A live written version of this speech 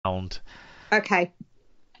round. Okay.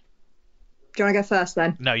 Do you want to go first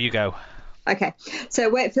then? No, you go. Okay, so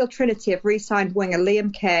Wakefield Trinity have re-signed winger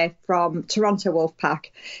Liam Kay from Toronto Wolfpack.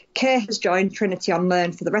 Kay has joined Trinity on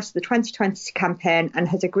loan for the rest of the 2020 campaign and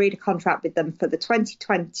has agreed a contract with them for the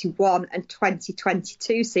 2021 and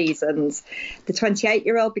 2022 seasons. The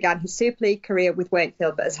 28-year-old began his Super League career with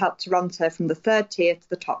Wakefield but has helped Toronto from the third tier to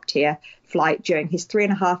the top tier flight during his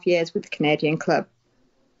 3.5 years with the Canadian club.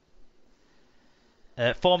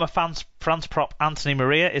 Former France prop Anthony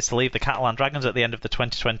Maria is to leave the Catalan Dragons at the end of the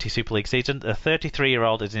 2020 Super League season. The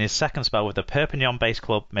 33-year-old is in his second spell with the Perpignan-based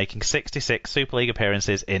club, making 66 Super League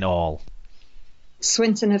appearances in all.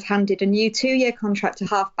 Swinton have handed a new 2-year contract to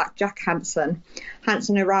halfback Jack Hansen.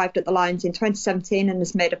 Hansen arrived at the Lions in 2017 and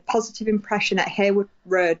has made a positive impression at Hayward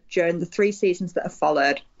Road during the 3 seasons that have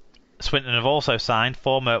followed. Swinton have also signed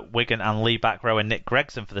former Wigan and Lee back rower Nick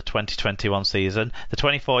Gregson for the 2021 season. The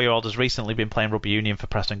 24-year-old has recently been playing rugby union for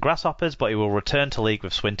Preston Grasshoppers, but he will return to league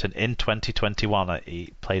with Swinton in 2021.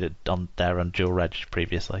 He played on dual reg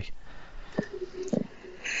previously.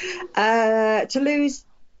 Toulouse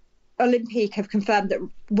Olympique have confirmed that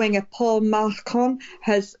winger Paul Marcon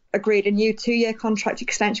has agreed a new 2-year contract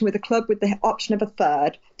extension with the club with the option of a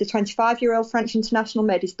third. The 25-year-old French international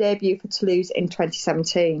made his debut for Toulouse in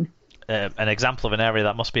 2017. An example of an area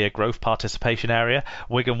that must be a growth participation area.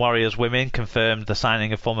 Wigan Warriors women confirmed the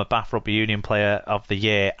signing of former Bath Rugby Union Player of the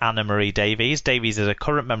Year Anna Marie Davies. Davies is a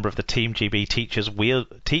current member of the Team GB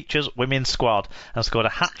Teachers Women's squad and scored a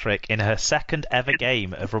hat-trick in her second ever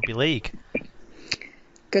game of Rugby League.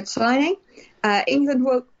 Good signing. England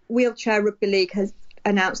Wheelchair Rugby League has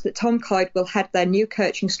announced that Tom Coyd will head their new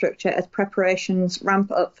coaching structure as preparations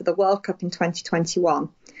ramp up for the World Cup in 2021.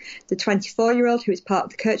 The 24-year-old, who is part of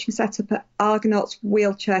the coaching setup at Argonauts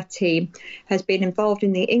wheelchair team, has been involved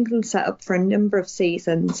in the England setup for a number of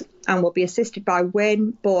seasons and will be assisted by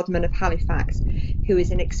Wayne Boardman of Halifax, who is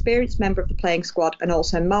an experienced member of the playing squad, and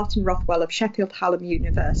also Martin Rothwell of Sheffield Hallam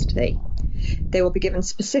University. They will be given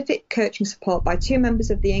specific coaching support by 2 members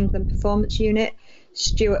of the England Performance Unit,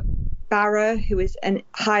 Stuart Barrow, who is a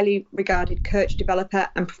highly regarded coach developer,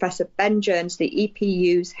 and Professor Ben Jones, the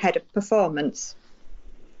EPU's head of performance.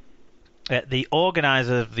 The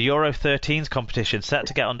organisers of the Euro 13s competition, set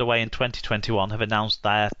to get underway in 2021, have announced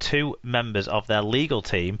their 2 members of their legal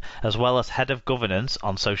team, as well as head of governance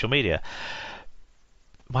on social media.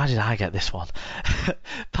 Why did I get this one?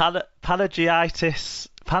 Panagiotis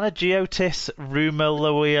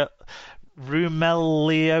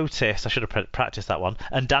Roumeliotis, I should have practiced that one,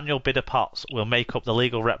 and Daniel Bidder-Potts will make up the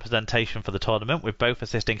legal representation for the tournament, with both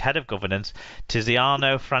assisting head of governance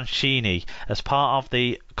Tiziano Francini as part of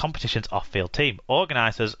the competition's off-field team.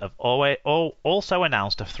 Organisers have also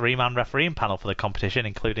announced a 3-man refereeing panel for the competition,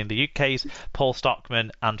 including the UK's Paul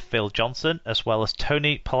Stockman and Phil Johnson, as well as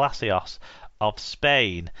Tony Palacios of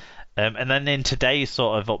Spain. And then in today's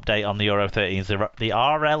sort of update on the Euro 13s, the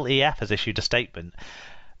RLEF has issued a statement.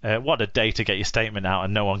 What a day to get your statement out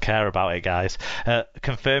and no one care about it, guys.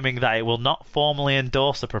 Confirming that it will not formally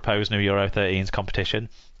endorse the proposed new Euro 13s competition.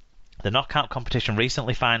 The knockout competition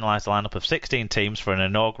recently finalised a lineup of 16 teams for an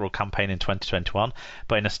inaugural campaign in 2021,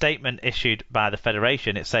 but in a statement issued by the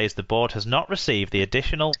Federation, it says the board has not received the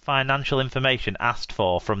additional financial information asked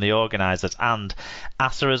for from the organisers and,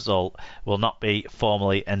 as a result, will not be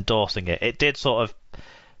formally endorsing it. It did sort of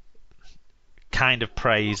kind of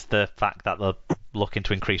praise the fact that they're looking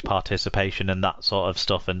to increase participation and that sort of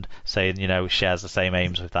stuff, and saying, you know, shares the same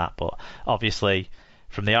aims with that, but obviously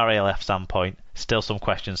from the RALF standpoint, still some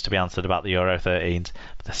questions to be answered about the Euro 13s,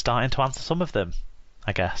 but they're starting to answer some of them,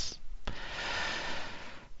 I guess.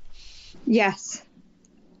 Yes.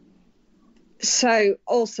 So,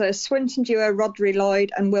 also, Swinton duo Rodri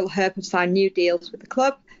Lloyd and Will Herp have signed new deals with the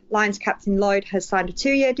club. Lions captain Lloyd has signed a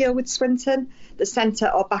 2-year deal with Swinton. The centre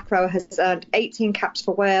or back rower has earned 18 caps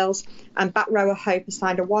for Wales, and back rower Hope has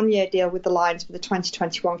signed a 1-year deal with the Lions for the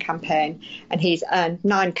 2021 campaign, and he's earned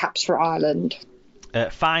 9 caps for Ireland.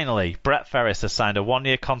 Finally, Brett Ferris has signed a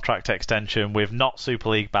 1-year contract extension with not Super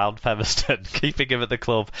League bound Featherstone, keeping him at the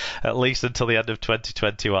club at least until the end of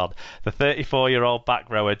 2021. The 34-year-old back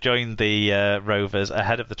rower joined the Rovers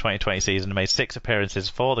ahead of the 2020 season and made 6 appearances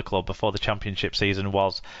for the club before the championship season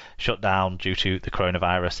was shut down due to the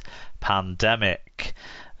coronavirus pandemic.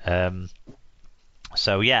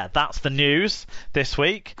 So yeah, that's the news this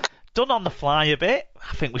week. Done on the fly a bit.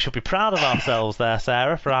 I think we should be proud of ourselves there,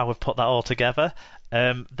 Sarah, for how we've put that all together.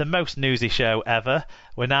 The most newsy show ever.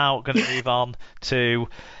 We're now going to move on to,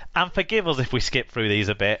 and forgive us if we skip through these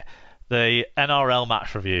a bit, the NRL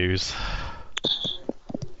match reviews.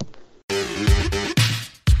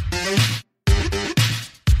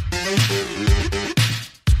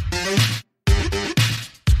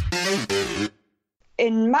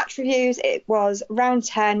 in match reviews, it was round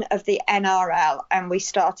 10 of the NRL, and we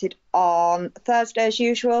started on Thursday as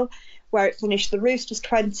usual, where it finished the Roosters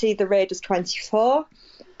 20, the Raiders 24.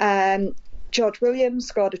 George Williams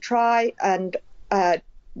scored a try, and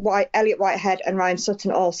Elliot Whitehead and Ryan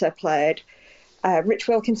Sutton also played. Rich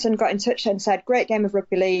Wilkinson got in touch and said, great game of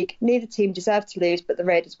rugby league. Neither team deserved to lose, but the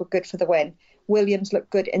Raiders were good for the win. Williams looked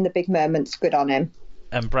good in the big moments. Good on him.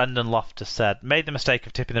 And Brendan Loftus said, made the mistake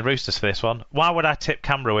of tipping the Roosters for this one. Why would I tip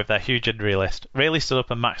Canberra with their huge injury list? Really stood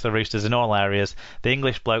up and matched the Roosters in all areas. The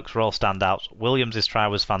English blokes were all standouts. Williams' try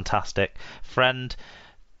was fantastic. Friend,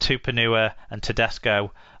 Tupanua and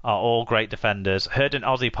Tedesco are all great defenders. Heard an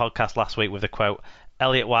Aussie podcast last week with the quote,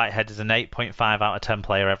 Elliot Whitehead is an 8.5 out of 10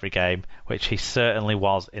 player every game, which he certainly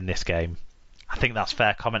was in this game. I think that's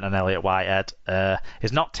fair comment on Elliot Whitehead.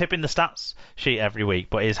 He's not tipping the stats sheet every week,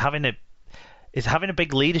 but he's having a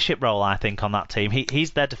big leadership role, I think, on that team.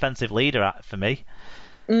 He's their defensive leader for me.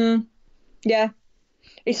 Yeah.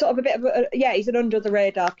 He's sort of a bit of he's an under the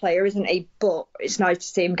radar player, isn't he? But it's nice to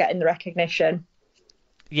see him getting the recognition.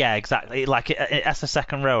 Yeah, exactly. Like as a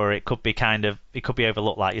second rower, it could be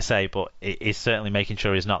overlooked, like you say, but he's certainly making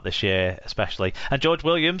sure he's not this year, especially. And George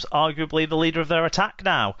Williams, arguably the leader of their attack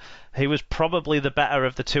now. He was probably the better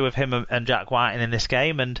of the two of him and Jack Whiten in this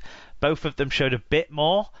game, and both of them showed a bit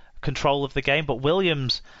more control of the game. But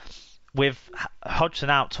Williams, with Hodgson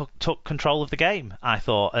out, took control of the game, I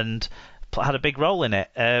thought, and had a big role in it.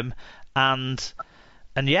 And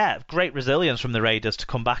yeah, great resilience from the Raiders to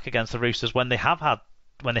come back against the Roosters when they have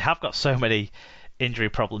got so many injury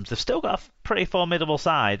problems. They've still got a pretty formidable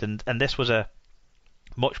side, and this was a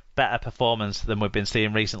much better performance than we've been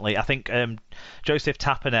seeing recently. I think Joseph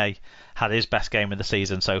Tapine had his best game of the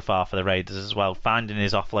season so far for the Raiders as well. Finding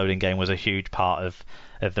his offloading game was a huge part of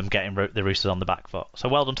them getting the Roosters on the back foot. So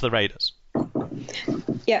well done to the Raiders.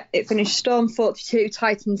 Yeah, it finished Storm 42,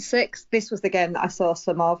 Titans 6. This was the game that I saw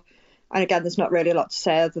some of. And again, there's not really a lot to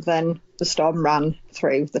say other than the Storm ran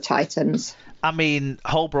through the Titans. I mean,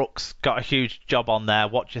 Holbrook's got a huge job on there.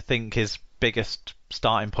 What do you think his biggest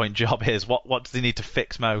starting point job is? What does he need to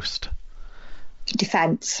fix most?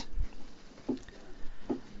 Defence.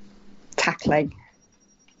 Tackling.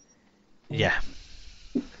 Yeah.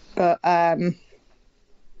 But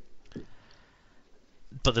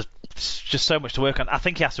there's just so much to work on. I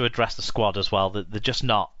think he has to address the squad as well. They're just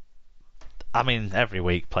not... I mean, every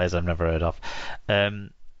week, players I've never heard of.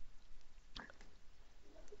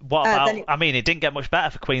 What about... it didn't get much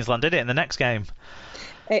better for Queensland, did it, in the next game?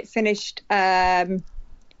 It finished West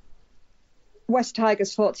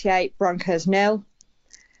Tigers 48, Broncos 0.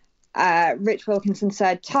 Rich Wilkinson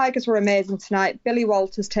said, Tigers were amazing tonight. Billy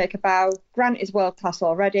Walters take a bow. Grant is world class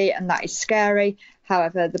already, and that is scary.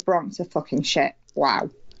 However, the Bronx are fucking shit. Wow.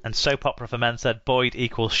 And Soap Opera for Men said, Boyd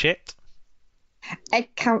equals shit.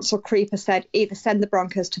 Egg Council Creeper said, either send the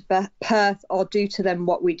Broncos to Perth or do to them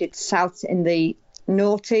what we did South in the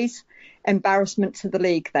noughties. Embarrassment to the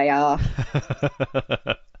league they are.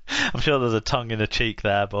 I'm sure there's a tongue in the cheek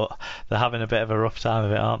there, but they're having a bit of a rough time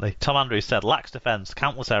of it, aren't they? Tom Andrews said, lacks defence,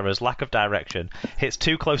 countless errors, lack of direction. Hits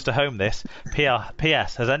too close to home this.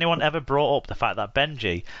 P.S. Has anyone ever brought up the fact that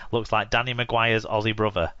Benji looks like Danny Maguire's Aussie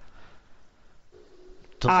brother?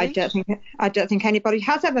 I don't think anybody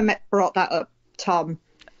has ever brought that up, Tom.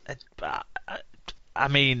 I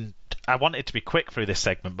mean, I want it to be quick through this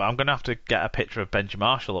segment, but I'm going to have to get a picture of Benji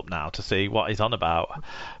Marshall up now to see what he's on about.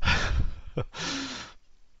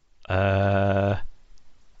 No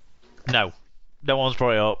one's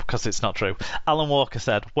brought it up because it's not true. Alan Walker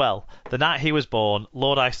said, well, the night he was born,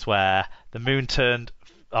 Lord I swear, the moon turned...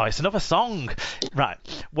 Oh, it's another song. Right.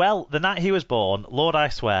 Well, the night he was born, Lord I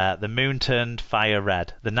swear, the moon turned fire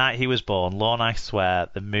red. The night he was born, Lord I swear,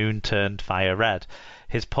 the moon turned fire red.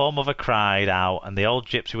 His poor mother cried out, and the old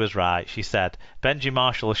gypsy was right. She said, Benji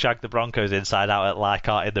Marshall shagged the Broncos inside out at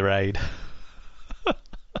Leichhardt in the rain.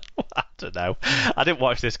 I don't know. I didn't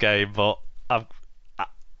watch this game, but I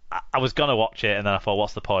was going to watch it, and then I thought,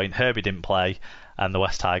 what's the point? Herbie didn't play, and the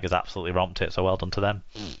West Tigers absolutely romped it, so well done to them.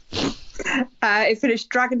 It finished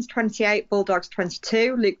Dragons 28, Bulldogs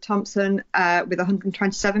 22, Luke Thompson with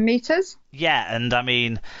 127 metres. Yeah, and I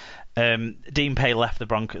mean, Dean Pay left the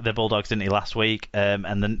Bulldogs, didn't he, last week?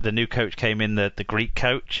 And the new coach came in, the Greek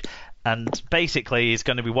coach, and basically he's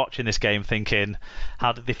going to be watching this game thinking,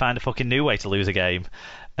 how did they find a fucking new way to lose a game?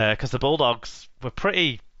 Because the Bulldogs were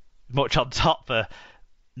pretty much on top for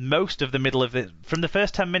most of the middle of it, from the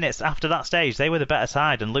first 10 minutes after that stage, they were the better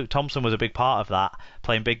side, and Luke Thompson was a big part of that,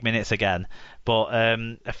 playing big minutes again. But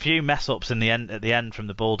a few mess ups at the end from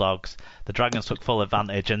the Bulldogs, the Dragons took full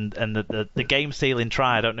advantage, and the game sealing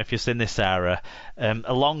try. I don't know if you've seen this, Sarah.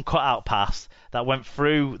 A long cutout pass that went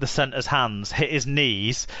through the centre's hands, hit his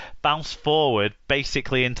knees, bounced forward,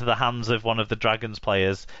 basically into the hands of one of the Dragons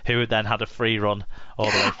players, who then had a free run all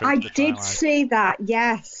the way through. I did see that.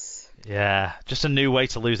 Yes. Yeah, just a new way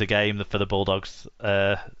to lose a game for the Bulldogs.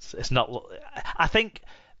 It's not. I think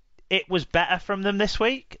it was better from them this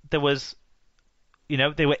week. There was,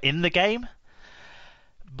 they were in the game,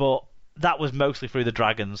 but that was mostly through the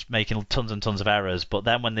Dragons making tons and tons of errors. But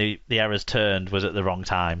then when the errors turned, was at the wrong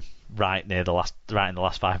time, right in the last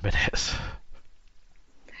 5 minutes.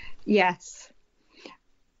 Yes.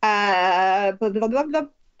 It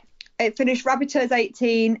finished Rabbitohs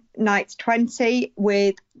 18, Knights 20,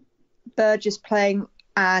 with Burgess playing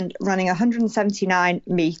and running 179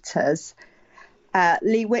 metres.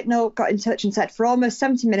 Lee Whitnell got in touch and said for almost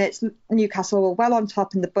 70 minutes Newcastle were well on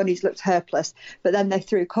top and the Bunnies looked hopeless, but then they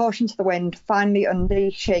threw caution to the wind, finally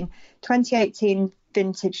unleashing 2018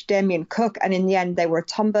 vintage Damien Cook, and in the end they were a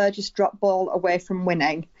Tom Burgess drop ball away from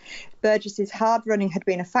winning. Burgess's hard running had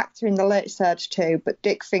been a factor in the late surge too, but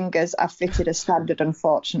Dick Fingers are fitted as standard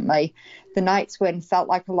unfortunately. The Knights win felt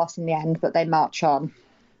like a loss in the end, but they march on.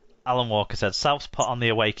 Alan Walker said, Souths put on the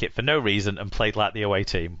away kit for no reason and played like the away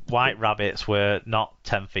team. White Rabbits were not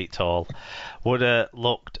 10 feet tall. Would have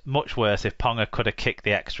looked much worse if Ponga could have kicked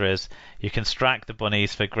the extras. You can strike the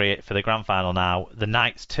Bunnies for the grand final now. The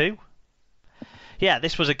Knights too? Yeah,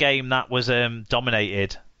 this was a game that was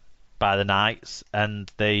dominated by the Knights,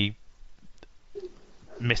 and they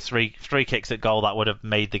missed three kicks at goal that would have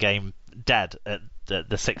made the game dead at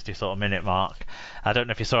the 60 sort of minute mark. I don't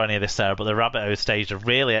know if you saw any of this, Sarah, but the Rabbitohs staged a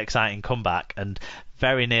really exciting comeback and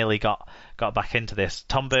very nearly got back into this.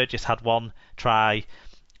 Tom Burgess had one try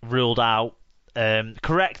ruled out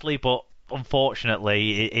correctly, but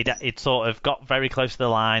unfortunately it sort of got very close to the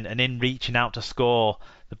line, and in reaching out to score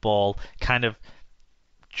the ball, kind of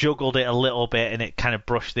juggled it a little bit, and it kind of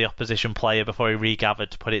brushed the opposition player before he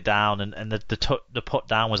regathered to put it down, and the put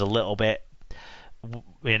down was a little bit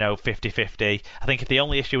 50-50. I think if the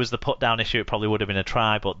only issue was the put down issue, it probably would have been a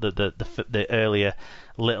try, but the earlier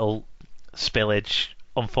little spillage,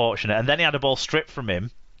 unfortunate. And then he had a ball stripped from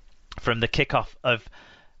him from the kickoff of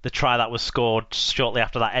the try that was scored shortly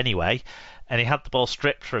after that anyway, and he had the ball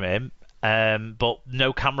stripped from him, but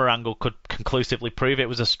no camera angle could conclusively prove it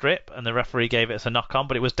was a strip, and the referee gave it as a knock on,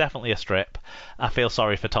 but it was definitely a strip. I feel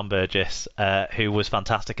sorry for Tom Burgess, who was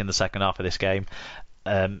fantastic in the second half of this game.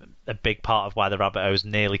 A big part of why the Rabbitohs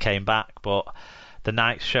nearly came back, but the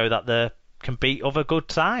Knights show that they can beat other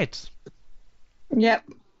good sides. Yep.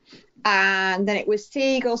 And then it was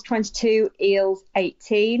Seagulls 22, Eels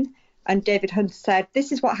 18. And David Hunter said,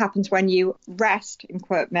 this is what happens when you rest, in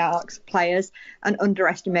quote marks, players and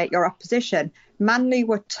underestimate your opposition. Manly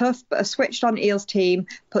were tough, but a switched-on Eels team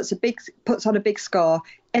puts on a big score.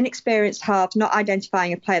 Inexperienced halves not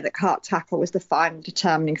identifying a player that can't tackle was the final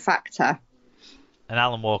determining factor. And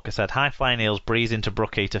Alan Walker said, high-flying Eels breeze into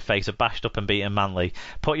Brookie to face a bashed-up and beaten Manly.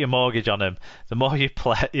 Put your mortgage on them. The more you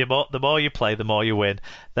play, the more you win.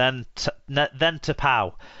 Then to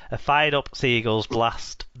pow. A fired-up Seagulls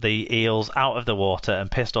blast the Eels out of the water and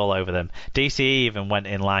pissed all over them. DCE even went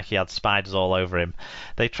in like he had spiders all over him.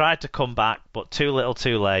 They tried to come back, but too little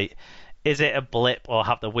too late. Is it a blip or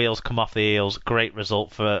have the wheels come off the Eels? Great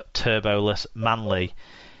result for turboless Manly.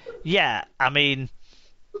 Yeah, I mean,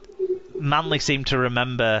 Manly seem to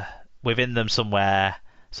remember within them somewhere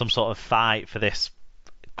some sort of fight for this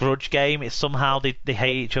grudge game. It's somehow they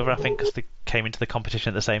hate each other, I think, because they came into the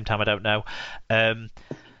competition at the same time. I don't know.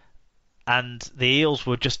 And the Eels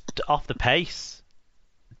were just off the pace,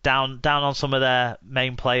 down on some of their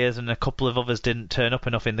main players, and a couple of others didn't turn up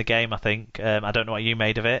enough in the game, I think. I don't know what you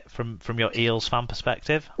made of it from your Eels fan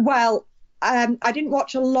perspective. Well, I didn't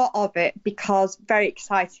watch a lot of it because, very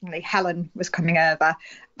excitingly, Helen was coming over.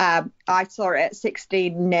 I saw it at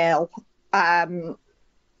 16-0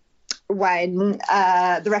 when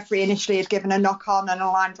the referee initially had given a knock-on and a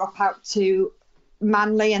line drop-out to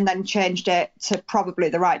Manly, and then changed it to probably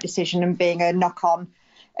the right decision and being a knock-on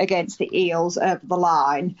against the Eels over the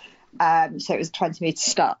line. So it was a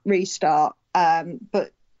 20-metre restart.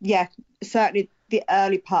 But, yeah, certainly the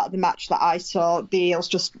early part of the match that I saw, the Eels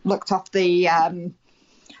just looked off the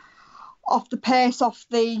pace, off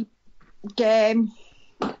the game.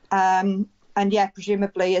 And yeah,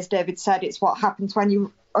 presumably, as David said, it's what happens when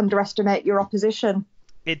you underestimate your opposition.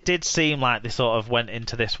 It did seem like they sort of went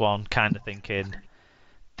into this one kind of thinking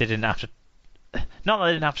they didn't have to not that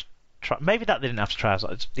they didn't have to try. Maybe that they didn't have to try.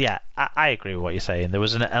 Yeah, I agree with what you're saying. There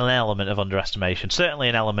was an element of underestimation, certainly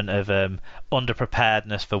an element of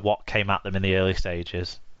underpreparedness for what came at them in the early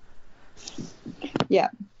stages. Yeah.